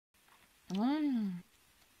Mm.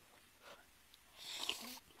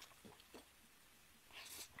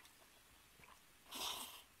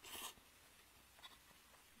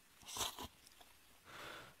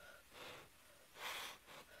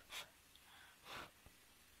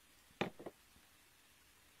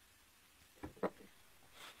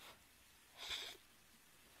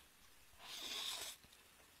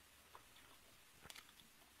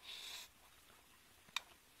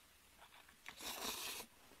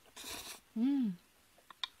 Mm.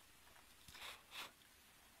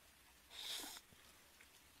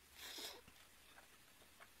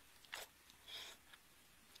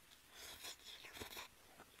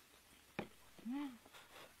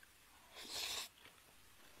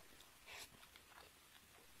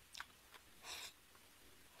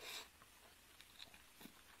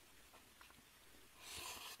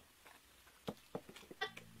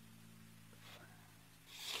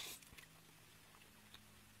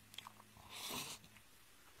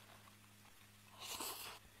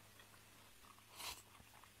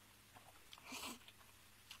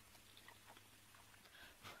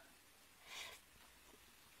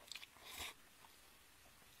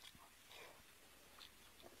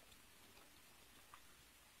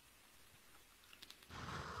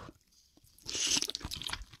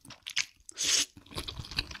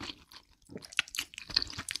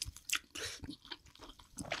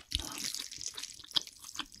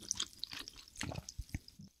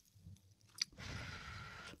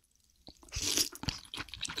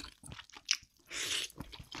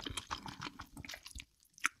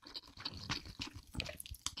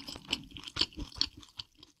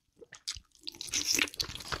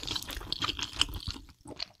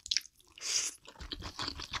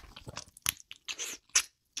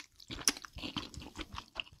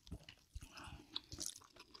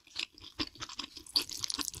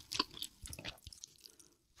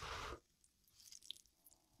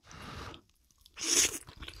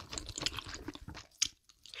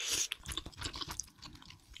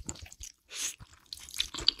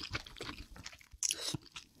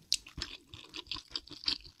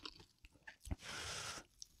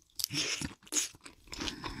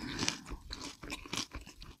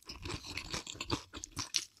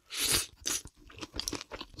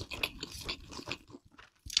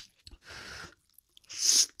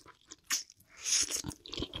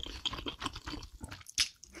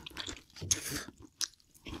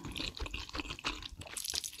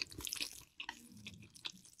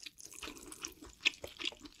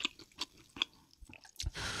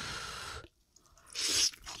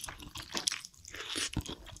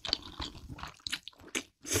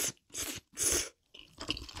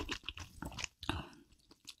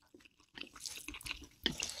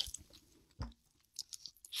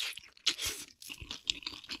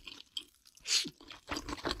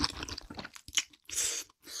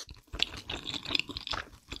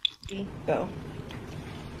 Go.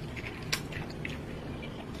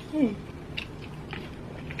 Hmm.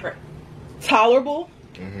 Tolerable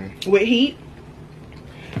with heat.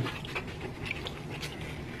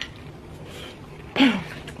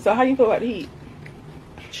 So how do you feel about the heat?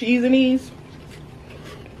 Cheese and ease?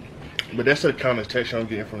 But that's the kind of texture I'm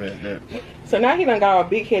getting from that. So now he done got all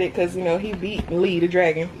big headed because, you know, he beat Lee the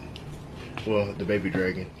dragon. Well, the baby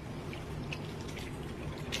dragon.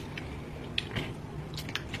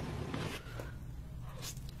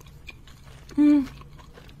 Hmm.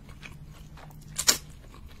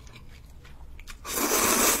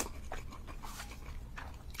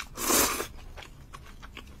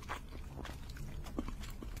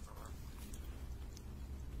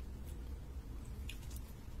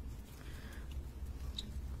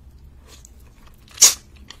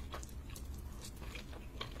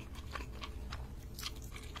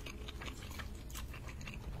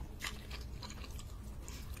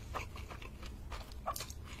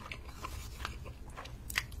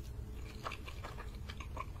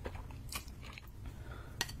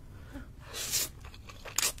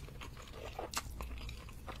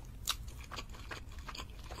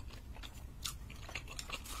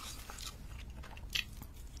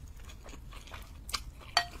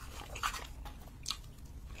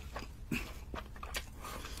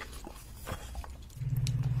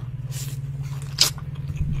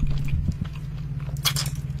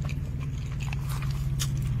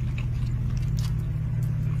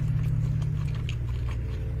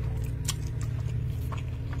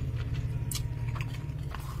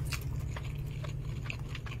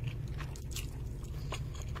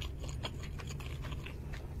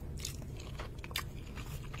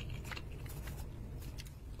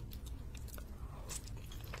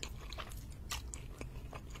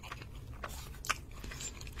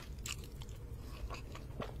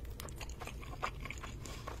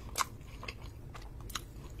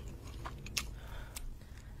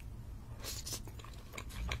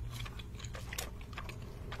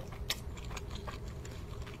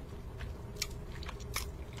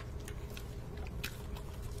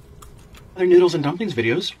 They're noodles and dumplings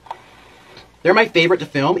videos. They're my favorite to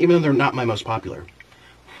film, even though they're not my most popular.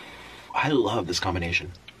 I love this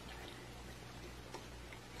combination.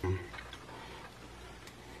 You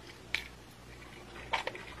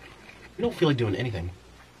don't feel like doing anything.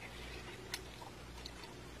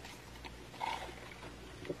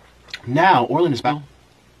 Now, Orland is back.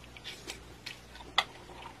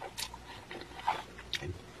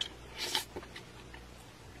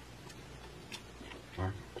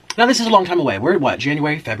 Now, this is a long time away. We're what?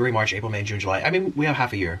 January, February, March, April, May, June, July. I mean, we have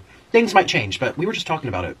half a year. Things might change, but we were just talking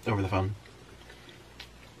about it over the phone.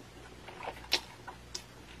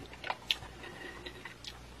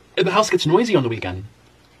 And the house gets noisy on the weekend.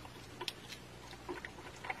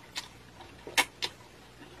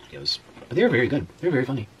 Yes. They're very good. They're very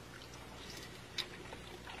funny.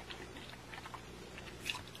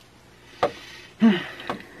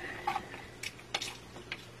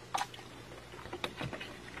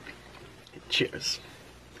 Cheers.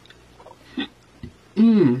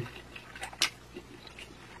 Mmm.